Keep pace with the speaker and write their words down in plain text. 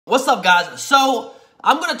What's up, guys? So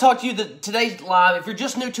I'm going to talk to you today's live. If you're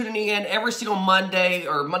just new tuning in, every single Monday,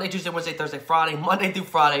 or Monday, Tuesday, Wednesday, Thursday, Friday, Monday through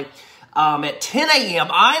Friday, at 10 a.m.,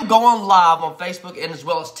 I'm going live on Facebook and as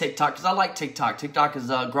well as TikTok, because I like TikTok. TikTok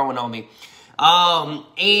is growing on me.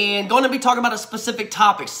 And going to be talking about a specific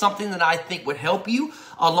topic, something that I think would help you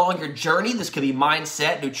along your journey. This could be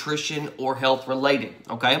mindset, nutrition, or health related,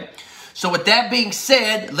 okay? So with that being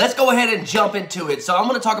said, let's go ahead and jump into it. So I'm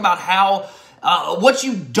going to talk about how, what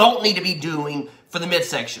you don't need to be doing for the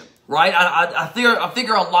midsection, right? I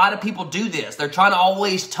figure a lot of people do this. They're trying to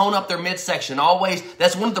always tone up their midsection.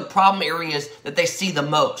 That's one of the problem areas that they see the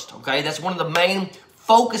most, okay? That's one of the main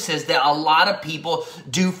focuses that a lot of people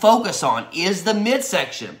do focus on is the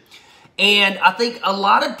midsection. And I think a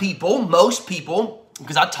lot of people, most people,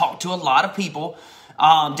 because I talk to a lot of people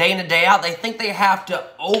day in and day out, they think they have to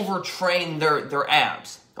overtrain their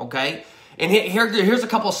abs, okay? And here's a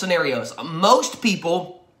couple of scenarios. Most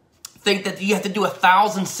people think that you have to do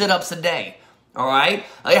 1,000 sit-ups a day, all right?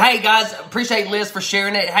 Hey, guys, appreciate Liz for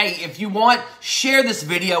sharing it. Hey, if you want, share this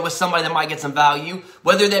video with somebody that might get some value,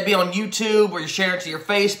 whether that be on YouTube or you're sharing it to your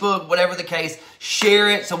Facebook, whatever the case, share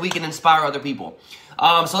it so we can inspire other people.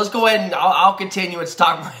 So let's go ahead and I'll continue and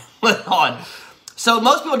talk on. So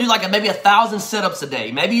most people do like maybe 1,000 sit-ups a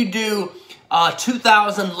day. Maybe you do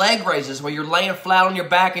 2,000 leg raises where you're laying flat on your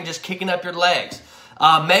back and just kicking up your legs.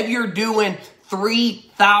 Maybe you're doing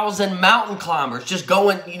 3,000 mountain climbers, just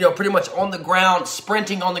going, pretty much on the ground,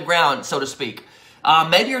 sprinting on the ground, so to speak.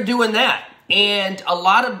 Maybe you're doing that. And a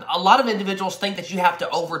lot of individuals think that you have to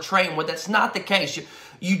overtrain. Well, that's not the case.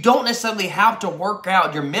 You don't necessarily have to work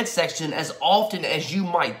out your midsection as often as you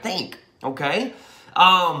might think, okay?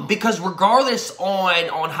 Because regardless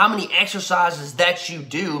on how many exercises that you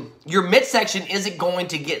do, your midsection isn't going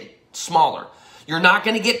to get smaller. You're not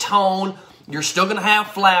going to get toned. You're still going to have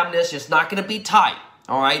flatness. It's not going to be tight.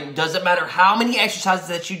 All right. It doesn't matter how many exercises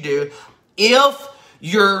that you do if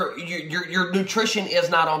your nutrition is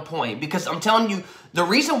not on point. Because I'm telling you, the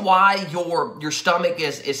reason why your stomach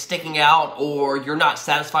is sticking out, or you're not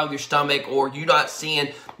satisfied with your stomach, or you're not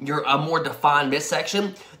seeing a more defined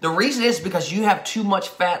midsection, the reason is because you have too much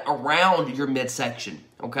fat around your midsection.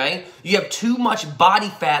 Okay? You have too much body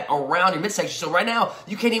fat around your midsection. So right now,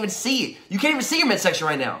 you can't even see it. You can't even see your midsection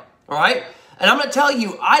right now. All right? And I'm going to tell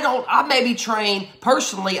you, I maybe train,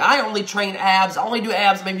 personally, I only train abs. I only do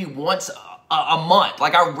abs maybe once a month.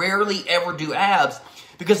 Like, I rarely ever do abs,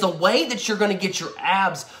 because the way that you're going to get your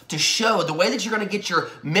abs to show, the way that you're going to get your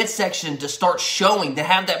midsection to start showing, to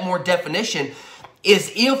have that more definition,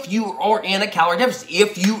 is if you are in a calorie deficit,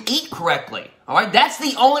 if you eat correctly. All right? That's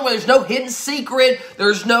the only way. There's no hidden secret.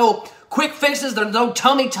 There's no quick fixes. There's no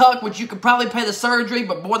tummy tuck, which you could probably pay the surgery,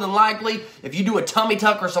 but more than likely, if you do a tummy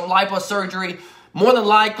tuck or some liposurgery, more than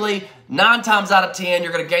likely, 9 times out of 10,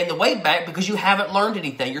 you're going to gain the weight back because you haven't learned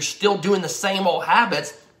anything. You're still doing the same old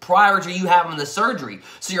habits prior to you having the surgery.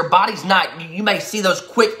 So your body's not, you may see those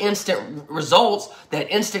quick instant results,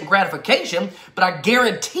 that instant gratification, but I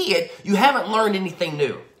guarantee it, you haven't learned anything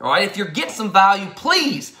new. All right? If you're getting some value,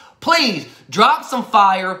 please drop some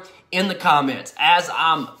fire in the comments as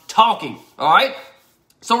I'm talking. All right?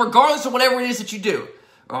 So regardless of whatever it is that you do,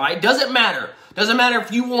 all right, doesn't matter. Doesn't matter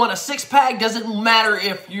if you want a six-pack. Doesn't matter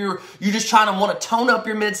if you're just trying to want to tone up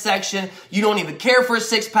your midsection. You don't even care for a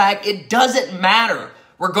six-pack. It doesn't matter.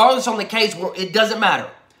 Regardless on the case, it doesn't matter.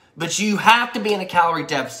 But you have to be in a calorie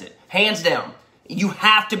deficit. Hands down. You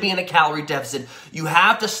have to be in a calorie deficit. You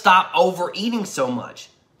have to stop overeating so much.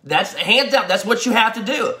 That's hands down. That's what you have to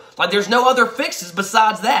do. Like, there's no other fixes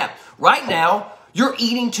besides that. Right now, you're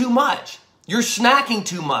eating too much. You're snacking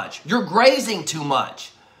too much. You're grazing too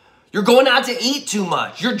much. You're going out to eat too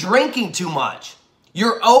much. You're drinking too much.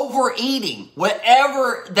 You're overeating,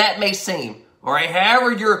 whatever that may seem. All right,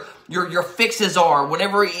 however your fixes are,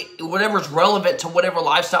 whatever's relevant to whatever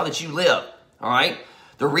lifestyle that you live. All right.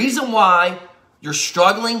 The reason why you're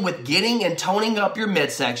struggling with getting and toning up your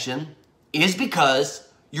midsection is because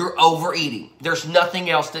you're overeating. There's nothing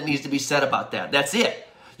else that needs to be said about that. That's it.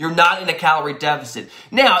 You're not in a calorie deficit.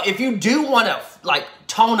 Now, if you do want to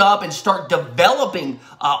tone up and start developing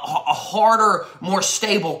a harder, more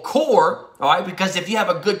stable core, all right, because if you have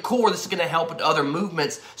a good core, this is going to help with other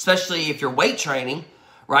movements, especially if you're weight training,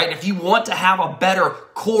 right? If you want to have a better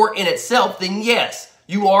core in itself, then yes,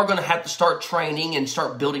 you are going to have to start training and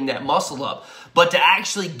start building that muscle up. But to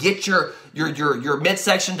actually get your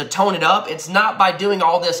midsection to tone it up, it's not by doing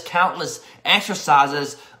all this countless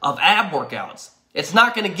exercises of ab workouts. It's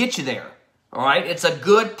not going to get you there, all right? It's a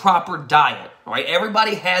good, proper diet, all right?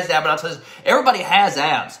 Everybody has abs, and I'll tell you this, everybody has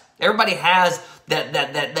abs. Everybody has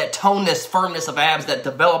that toneness, firmness of abs, that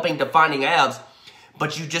developing, defining abs.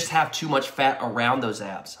 but you just have too much fat around those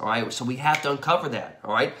abs, all right? So we have to uncover that,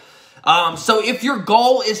 all right? So if your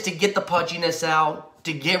goal is to get the pudginess out,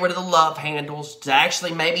 to get rid of the love handles, to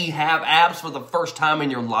actually maybe have abs for the first time in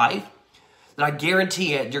your life, then I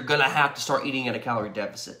guarantee it, you're going to have to start eating at a calorie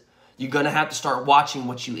deficit. You're going to have to start watching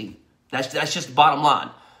what you eat. That's just the bottom line.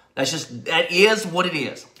 That is what it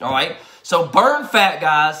is, all right? So burn fat,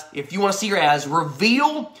 guys. If you want to see your abs,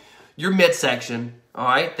 reveal your midsection, all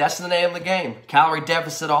right? That's the name of the game. Calorie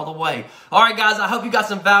deficit all the way. All right, guys, I hope you got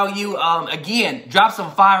some value. Again, drop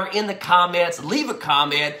some fire in the comments. Leave a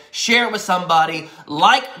comment. Share it with somebody.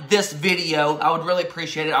 Like this video. I would really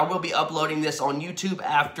appreciate it. I will be uploading this on YouTube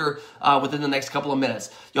after within the next couple of minutes.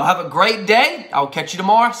 Y'all have a great day. I'll catch you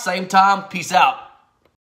tomorrow, same time. Peace out.